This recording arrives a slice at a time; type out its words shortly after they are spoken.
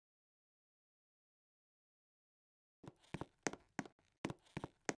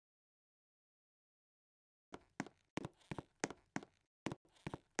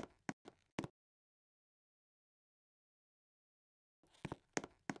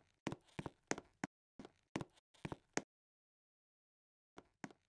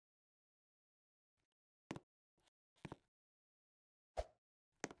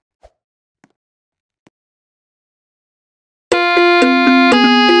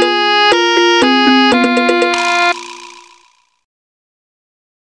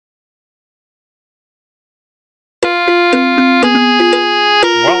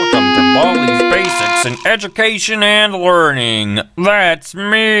education and learning. That's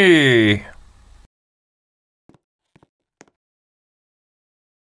me.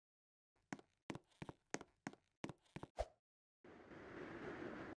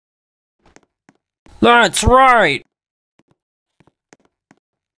 That's right.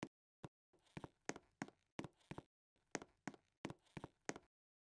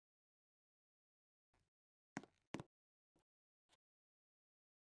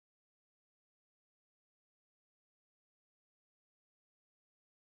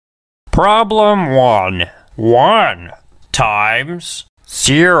 Problem 1. 1 times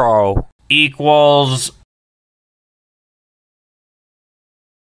 0 equals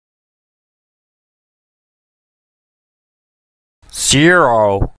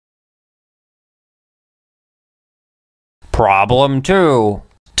 0. Problem 2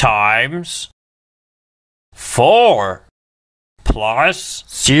 times 4 plus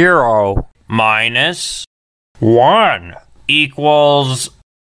 0 minus 1 equals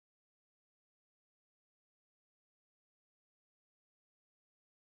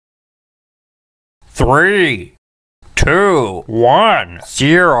 3, 2, 1,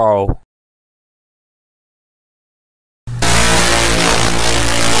 0.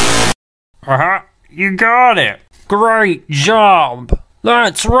 You got it. Great job.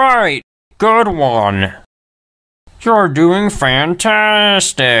 That's right. Good one. You're doing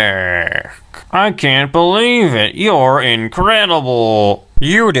fantastic. I can't believe it. You're incredible.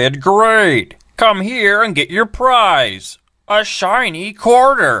 You did great. Come here and get your prize. A shiny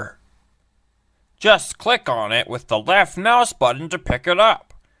quarter. Just click on it with the left mouse button to pick it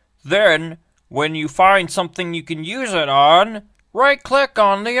up. Then, when you find something you can use it on, right-click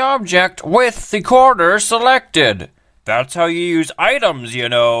on the object with the quarter selected. That's how you use items, you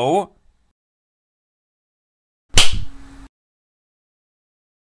know.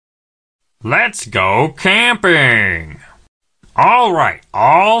 Let's go camping. All right,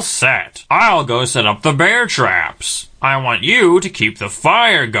 all set. I'll go set up the bear traps. I want you to keep the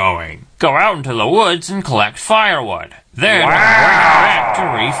fire going. Go out into the woods and collect firewood. Then bring it back to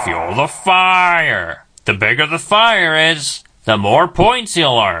refuel the fire. The bigger the fire is, the more points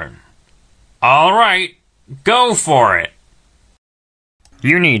you'll earn. All right, go for it.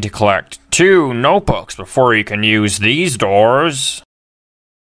 You need to collect 2 notebooks before you can use these doors.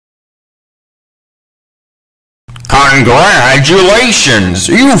 Congratulations!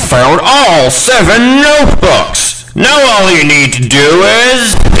 You found all 7 notebooks! Now all you need to do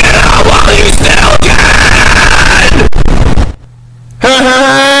is... get out while you still can!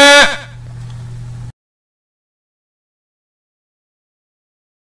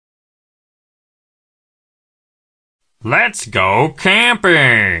 Let's go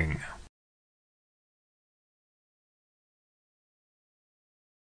camping.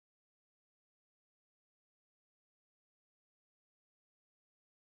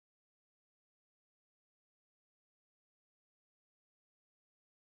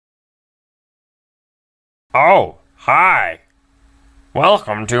 Oh, hi.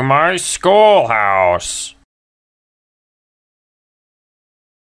 Welcome to my schoolhouse.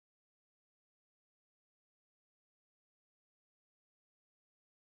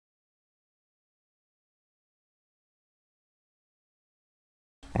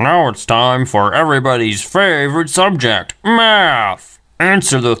 Now it's time for everybody's favorite subject, math.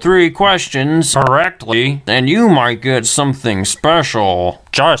 Answer the 3 questions correctly, and you might get something special.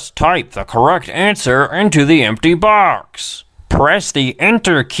 Just type the correct answer into the empty box. Press the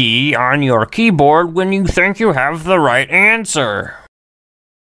Enter key on your keyboard when you think you have the right answer.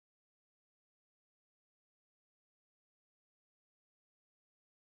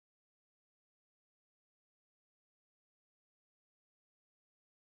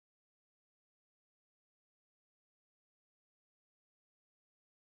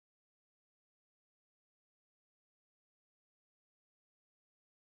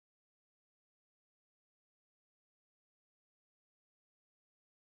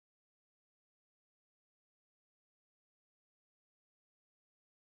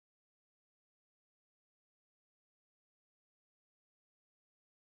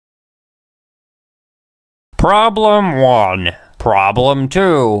 Problem 1. Problem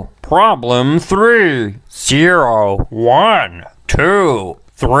 2. Problem 3. 0, 1, 2,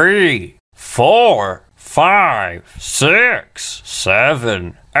 3, 4, 5, 6,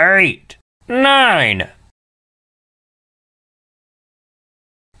 7, 8, 9.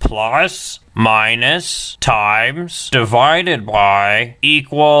 Plus, minus, times, divided by,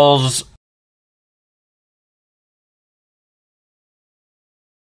 equals...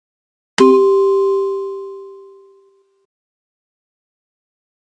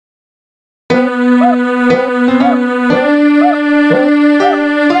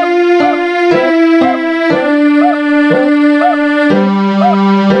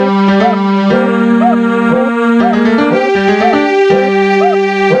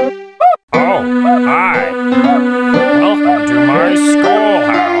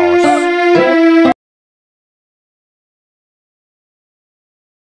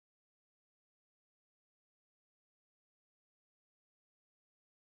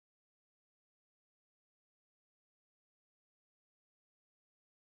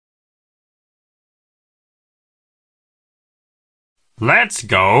 Let's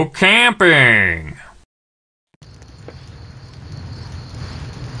go camping!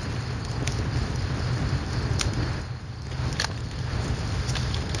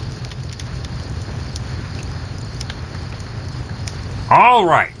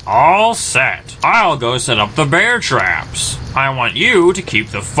 Alright, all set. I'll go set up the bear traps. I want you to keep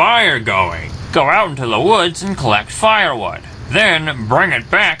the fire going. Go out into the woods and collect firewood. Then bring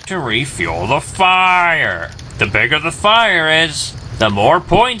it back to refuel the fire. The bigger the fire is, the more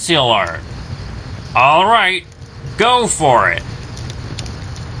points you'll earn. Alright, go for it.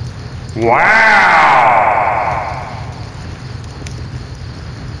 Wow!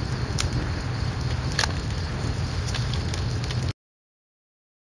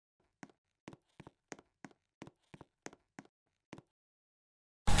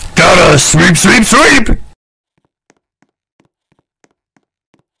 Gotta sweep, sweep, sweep!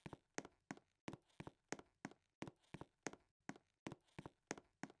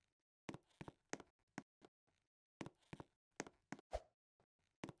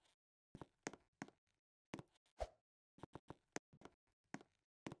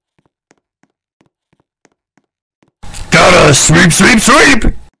 Gotta sweep, sweep,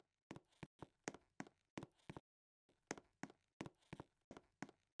 sweep!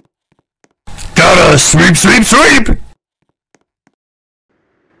 Gotta sweep, sweep, sweep!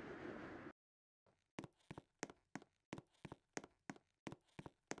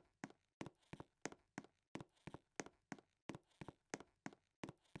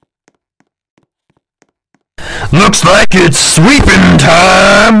 Looks like it's sweeping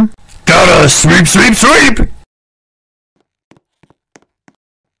time! Gotta sweep, sweep, sweep!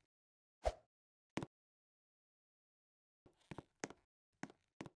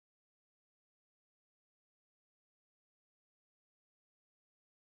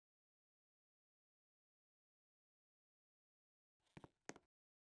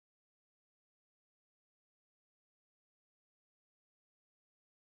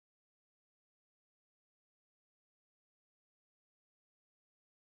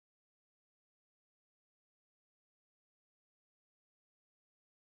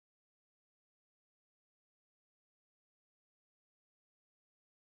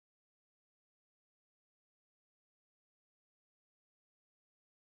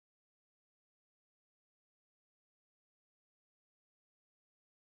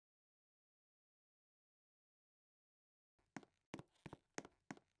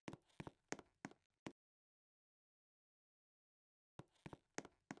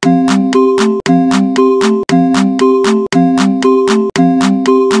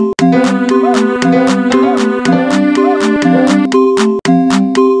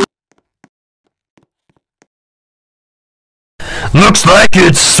 Looks like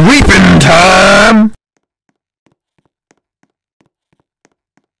it's sweeping time!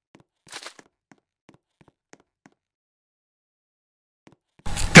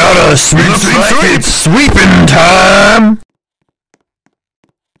 Gotta sweep, looks sweep, like sweep! It's sweeping time!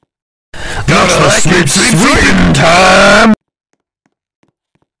 Gotta like sweep, sweep, sweeping time!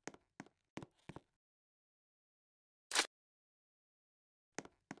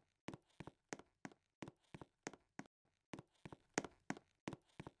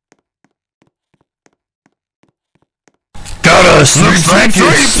 Gotta sweep, like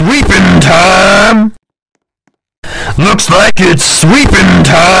it's sweeping time! Looks like it's sweeping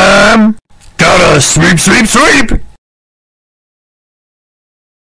time! Gotta sweep, sweep, sweep!